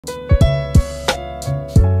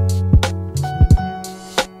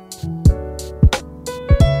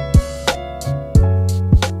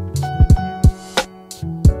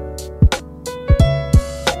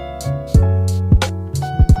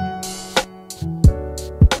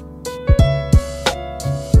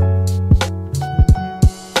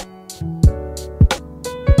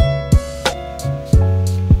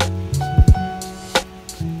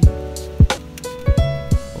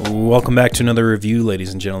Welcome back to another review,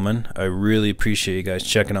 ladies and gentlemen. I really appreciate you guys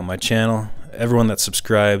checking out my channel. Everyone that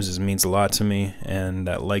subscribes means a lot to me, and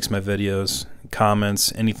that likes my videos,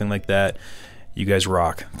 comments, anything like that. You guys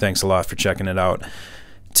rock. Thanks a lot for checking it out.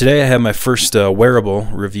 Today I have my first wearable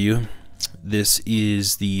review. This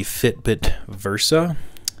is the Fitbit Versa,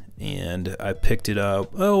 and I picked it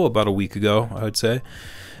up about a week ago, I would say.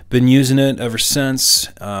 Been using it ever since,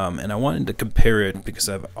 and I wanted to compare it because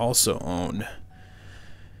I've also owned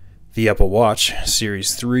the Apple Watch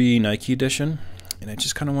Series 3 Nike Edition, and I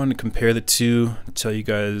just kind of wanted to compare the two, tell you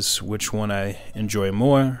guys which one I enjoy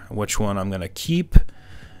more, which one I'm going to keep,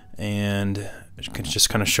 and just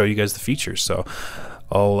kind of show you guys the features. So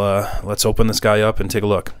let's open this guy up and take a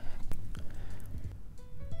look.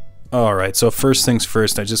 Alright, so first things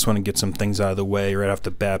first, I just want to get some things out of the way right off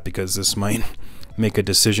the bat because this might make a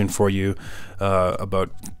decision for you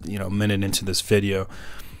about a minute into this video.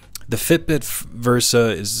 The Fitbit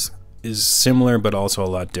Versa is similar but also a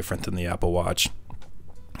lot different than the Apple Watch.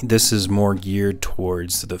 This is more geared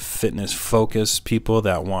towards the fitness focused people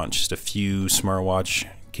that want just a few smartwatch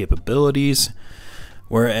capabilities,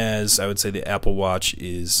 whereas I would say the Apple Watch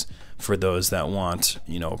is for those that want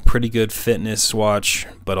pretty good fitness watch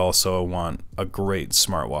but also want a great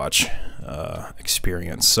smartwatch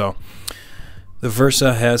experience. So the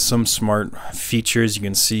Versa has some smart features. You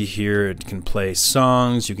can see here it can play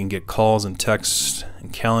songs, you can get calls and text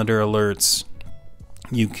and calendar alerts,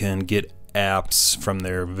 you can get apps from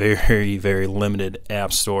their very, very limited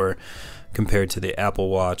app store compared to the Apple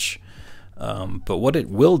Watch. But what it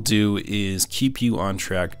will do is keep you on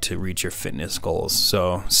track to reach your fitness goals.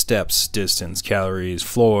 So steps, distance, calories,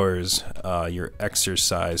 floors, your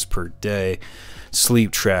exercise per day, sleep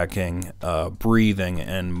tracking, breathing,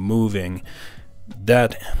 and moving.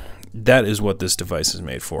 That is what this device is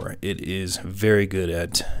made for. It is very good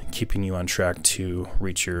at keeping you on track to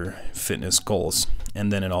reach your fitness goals.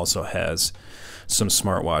 And then it also has some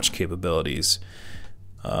smartwatch capabilities.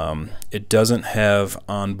 It doesn't have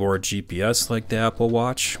onboard GPS like the Apple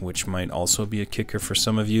Watch, which might also be a kicker for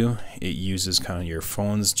some of you. It uses kind of your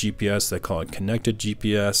phone's GPS. They call it connected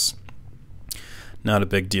GPS. Not a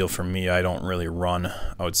big deal for me. I don't really run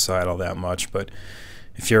outside all that much, but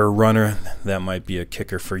if you're a runner, that might be a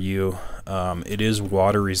kicker for you. It is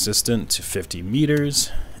water resistant to 50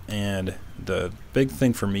 meters, and the big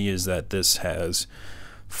thing for me is that this has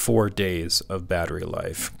 4 days of battery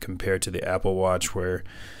life compared to the Apple Watch where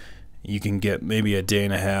you can get maybe a day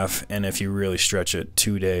and a half, and if you really stretch it,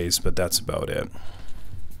 2 days, but that's about it.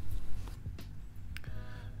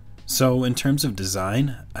 So in terms of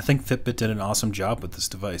design, I think Fitbit did an awesome job with this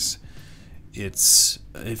device.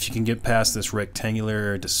 If you can get past this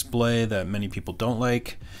rectangular display that many people don't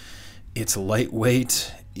like, it's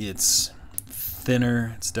lightweight, it's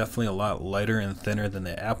thinner, it's definitely a lot lighter and thinner than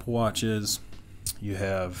the Apple Watch is. You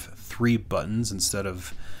have 3 buttons instead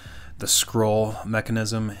of the scroll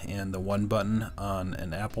mechanism and the 1 button on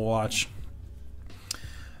an Apple Watch.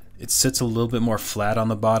 It sits a little bit more flat on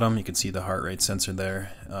the bottom. You can see the heart rate sensor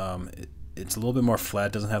there. It's a little bit more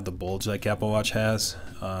flat, doesn't have the bulge like Apple Watch has,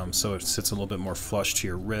 so it sits a little bit more flush to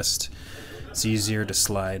your wrist. It's easier to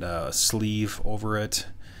slide a sleeve over it,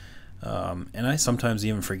 and I sometimes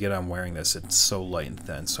even forget I'm wearing this. It's so light and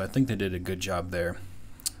thin, so I think they did a good job there.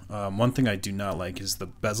 One thing I do not like is the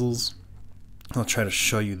bezels. I'll try to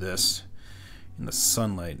show you this in the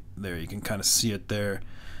sunlight. There, you can kind of see it there.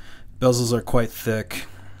 Bezels are quite thick.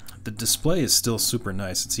 The display is still super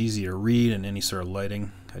nice. It's easy to read in any sort of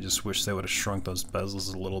lighting. I just wish they would have shrunk those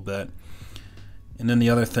bezels a little bit. And then the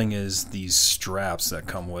other thing is these straps that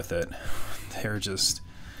come with it. They're just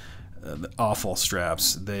awful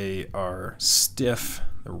straps. They are stiff,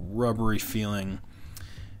 they're rubbery feeling.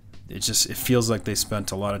 It feels like they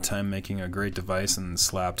spent a lot of time making a great device and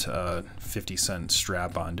slapped a 50-cent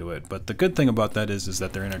strap onto it. But the good thing about that is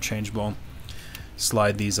that they're interchangeable.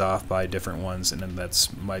 Slide these off, buy different ones, and then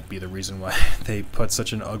that's might be the reason why they put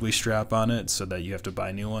such an ugly strap on it so that you have to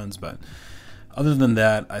buy new ones. But other than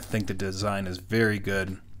that, I think the design is very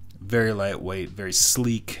good, very lightweight, very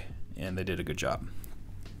sleek, and they did a good job.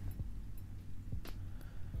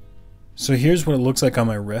 So here's what it looks like on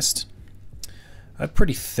my wrist. I have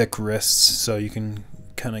pretty thick wrists, so you can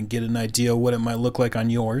kind of get an idea what it might look like on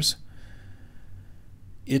yours.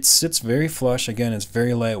 It sits very flush. Again, it's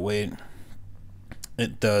very lightweight.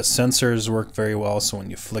 The sensors work very well, so when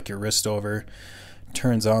you flick your wrist over, it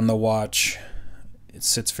turns on the watch. It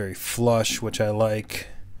sits very flush, which I like.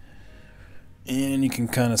 And you can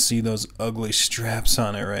kind of see those ugly straps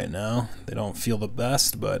on it right now. They don't feel the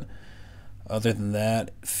best, but other than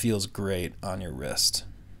that, it feels great on your wrist.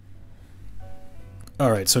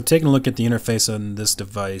 Alright, so taking a look at the interface on this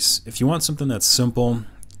device, if you want something that's simple,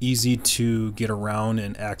 easy to get around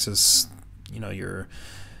and access,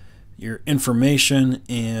 your information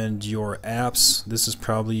and your apps, this is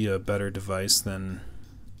probably a better device than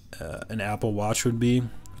an Apple Watch would be.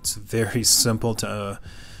 It's very simple to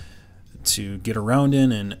get around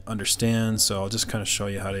in and understand, so I'll just kind of show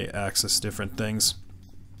you how to access different things.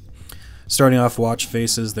 Starting off, watch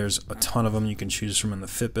faces, there's a ton of them you can choose from in the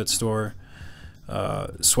Fitbit store.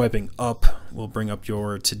 Swiping up will bring up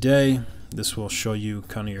your today. This will show you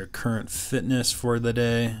kind of your current fitness for the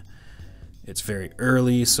day. It's very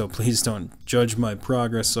early, so please don't judge my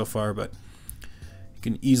progress so far, but you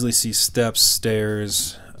can easily see steps,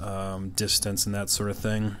 stairs, distance, and that sort of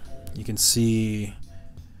thing. You can see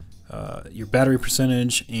your battery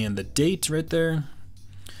percentage and the date right there,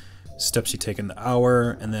 steps you take in the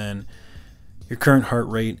hour, and then your current heart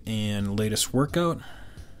rate and latest workout.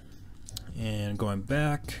 And going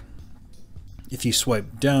back, if you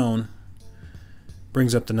swipe down,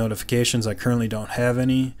 brings up the notifications. I currently don't have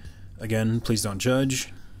any. Again, please don't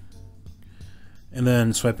judge. And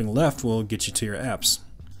then swiping left will get you to your apps.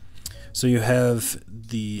 So you have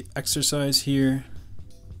the exercise here.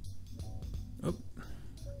 Oh,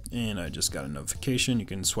 and I just got a notification. You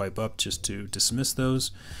can swipe up just to dismiss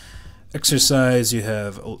those. Exercise, you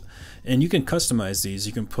have, and you can customize these.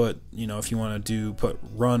 You can put, if you want to put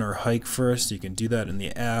run or hike first, you can do that in the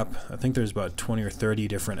app. I think there's about 20 or 30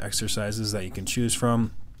 different exercises that you can choose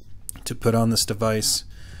from to put on this device.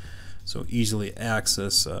 So easily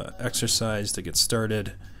access exercise to get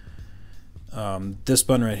started. This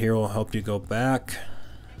button right here will help you go back.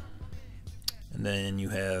 And then you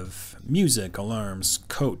have music, alarms,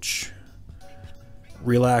 coach,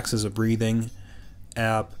 relax is a breathing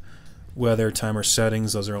app, weather, timer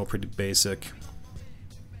settings, those are all pretty basic.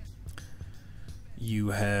 You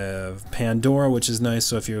have Pandora, which is nice,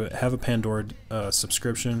 so if you have a Pandora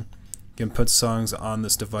subscription, you can put songs on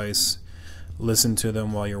this device, listen to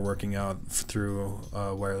them while you're working out through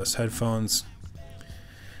wireless headphones.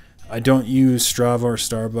 I don't use Strava or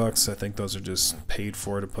Starbucks. I think those are just paid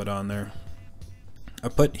for to put on there. I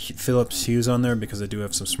put Philips Hues on there because I do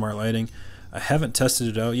have some smart lighting. I haven't tested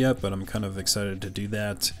it out yet, but I'm kind of excited to do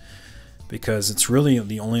that because it's really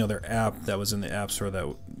the only other app that was in the App Store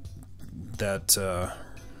that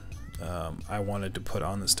I wanted to put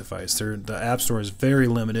on this device. The App Store is very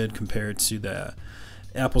limited compared to the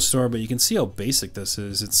Apple Store, but you can see how basic this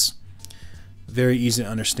is. It's very easy to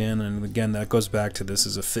understand, and again, that goes back to this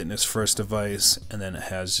is a fitness first device, and then it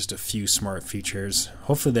has just a few smart features.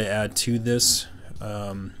 Hopefully they add to this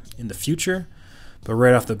in the future, but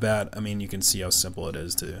right off the bat, I mean, you can see how simple it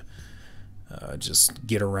is to just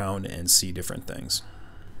get around and see different things.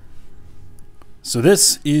 So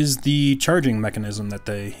this is the charging mechanism that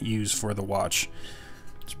they use for the watch.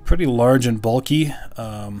 It's pretty large and bulky,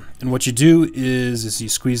 and what you do is you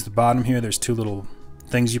squeeze the bottom here. There's two little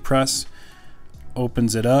things you press.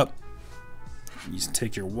 Opens it up. You just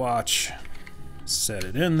take your watch, set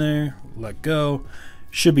it in there, let go.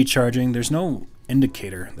 Should be charging. There's no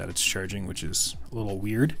indicator that it's charging, which is a little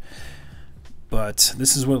weird, but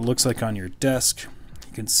this is what it looks like on your desk.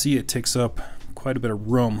 You can see it takes up quite a bit of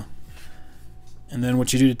room, and then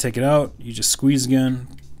what you do to take it out, you just squeeze again,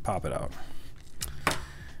 pop it out.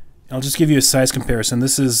 I'll just give you a size comparison.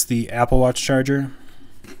 This is the Apple Watch charger.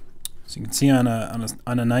 So you can see on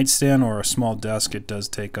a nightstand or a small desk, it does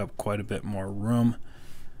take up quite a bit more room.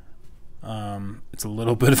 It's a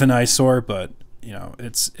little bit of an eyesore, but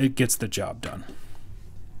it gets the job done.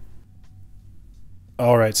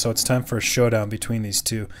 All right, so it's time for a showdown between these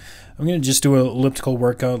two. I'm going to just do an elliptical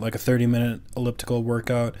workout, like a 30-minute elliptical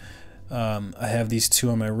workout. I have these two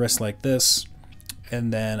on my wrist like this,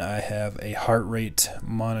 and then I have a heart rate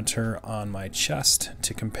monitor on my chest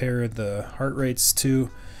to compare the heart rates to,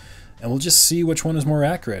 and we'll just see which one is more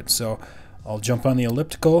accurate. So I'll jump on the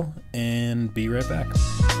elliptical and be right back.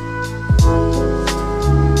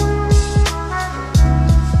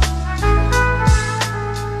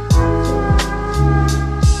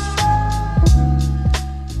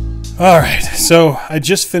 Alright, so I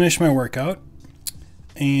just finished my workout,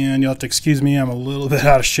 and you'll have to excuse me, I'm a little bit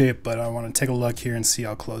out of shape, but I want to take a look here and see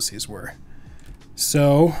how close these were.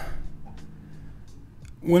 So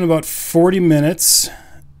went about 40 minutes,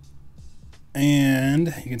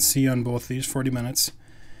 and you can see on both these 40 minutes,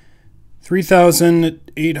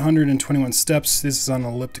 3,821 steps. This is on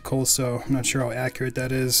elliptical, so I'm not sure how accurate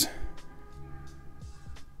that is.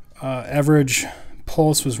 Average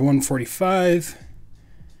pulse was 145,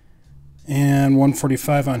 and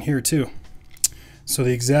 145 on here too. So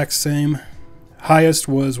the exact same. Highest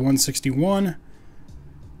was 161,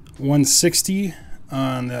 160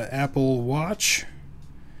 on the Apple Watch.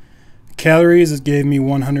 Calories, it gave me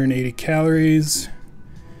 180 calories.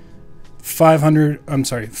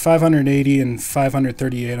 580 and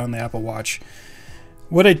 538 on the Apple Watch.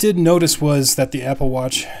 What I did notice was that the Apple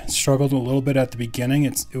Watch struggled a little bit at the beginning.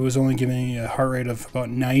 It was only giving me a heart rate of about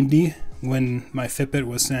 90 when my Fitbit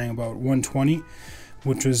was saying about 120,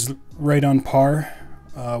 which was right on par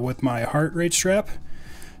with my heart rate strap.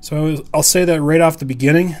 So I'll say that right off the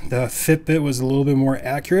beginning, the Fitbit was a little bit more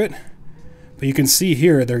accurate. But you can see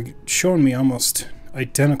here, they're showing me almost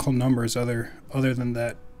identical numbers other than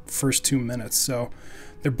that first 2 minutes. So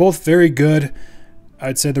they're both very good.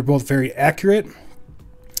 I'd say they're both very accurate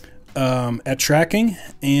at tracking,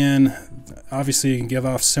 and obviously you can give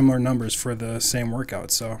off similar numbers for the same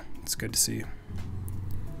workout, so it's good to see.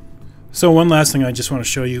 So one last thing I just want to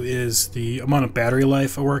show you is the amount of battery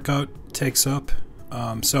life a workout takes up.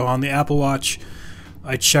 So on the Apple Watch,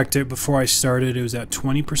 I checked it before I started. It was at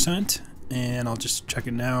 20%, and I'll just check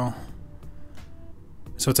it now.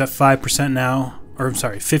 So it's at 5% now, or I'm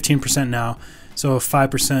sorry, 15% now. So a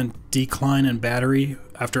 5% decline in battery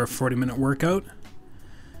after a 40-minute workout.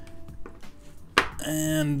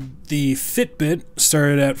 And the Fitbit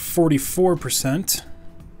started at 44%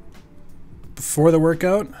 before the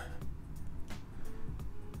workout,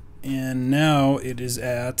 and now it is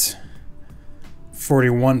at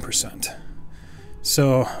 41%.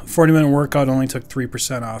 So 40-minute workout only took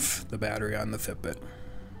 3% off the battery on the Fitbit.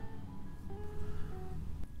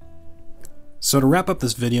 So to wrap up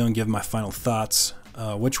this video and give my final thoughts,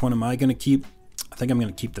 which one am I going to keep? I think I'm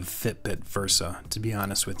going to keep the Fitbit Versa, to be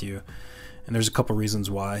honest with you. And there's a couple reasons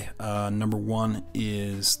why. Number one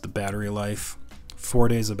is the battery life. 4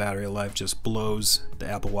 days of battery life just blows the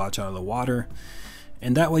Apple Watch out of the water.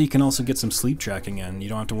 And that way you can also get some sleep tracking in. You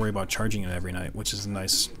don't have to worry about charging it every night, which is a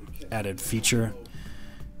nice added feature.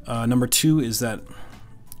 Number two is that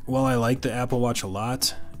while I like the Apple Watch a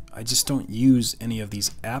lot, I just don't use any of these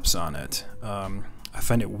apps on it. I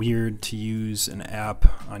find it weird to use an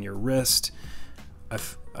app on your wrist.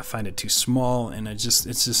 I find it too small, and it's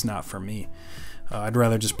just not for me. I'd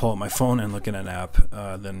rather just pull out my phone and look at an app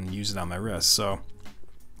than use it on my wrist. So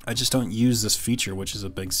I just don't use this feature, which is a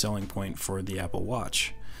big selling point for the Apple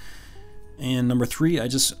Watch. And number three,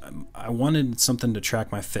 I wanted something to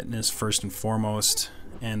track my fitness first and foremost,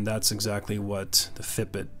 and that's exactly what the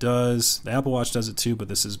Fitbit does. The Apple Watch does it too, but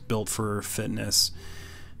this is built for fitness.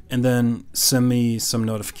 And then send me some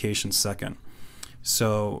notifications second.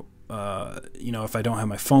 So you know, if I don't have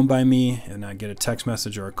my phone by me and I get a text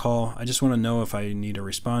message or a call, I just want to know if I need to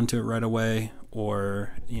respond to it right away,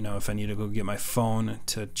 or you know, if I need to go get my phone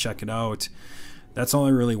to check it out. That's all I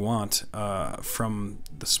really want from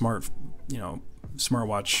the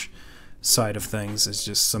smartwatch side of things, is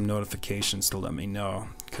just some notifications to let me know,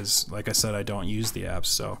 because like I said, I don't use the apps.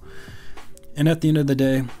 So, and at the end of the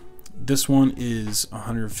day, this one is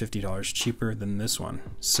 $150 cheaper than this one.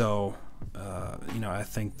 So you know, I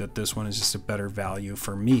think that this one is just a better value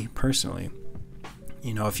for me personally.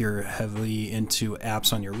 You know, if you're heavily into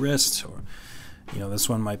apps on your wrist, or you know, this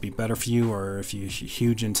one might be better for you, or if you're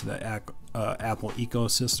huge into the Apple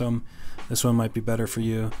ecosystem, this one might be better for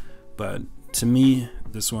you. But to me,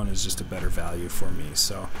 this one is just a better value for me.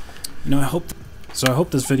 So, you know, I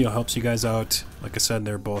hope this video helps you guys out. Like I said,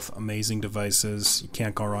 they're both amazing devices. You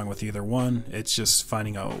can't go wrong with either one. It's just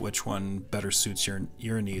finding out which one better suits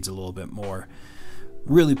your needs a little bit more.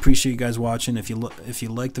 Really appreciate you guys watching. If you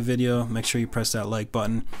like the video, make sure you press that like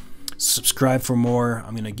button. Subscribe for more.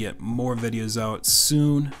 I'm gonna get more videos out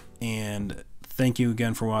soon. And thank you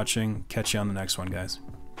again for watching. Catch you on the next one, guys.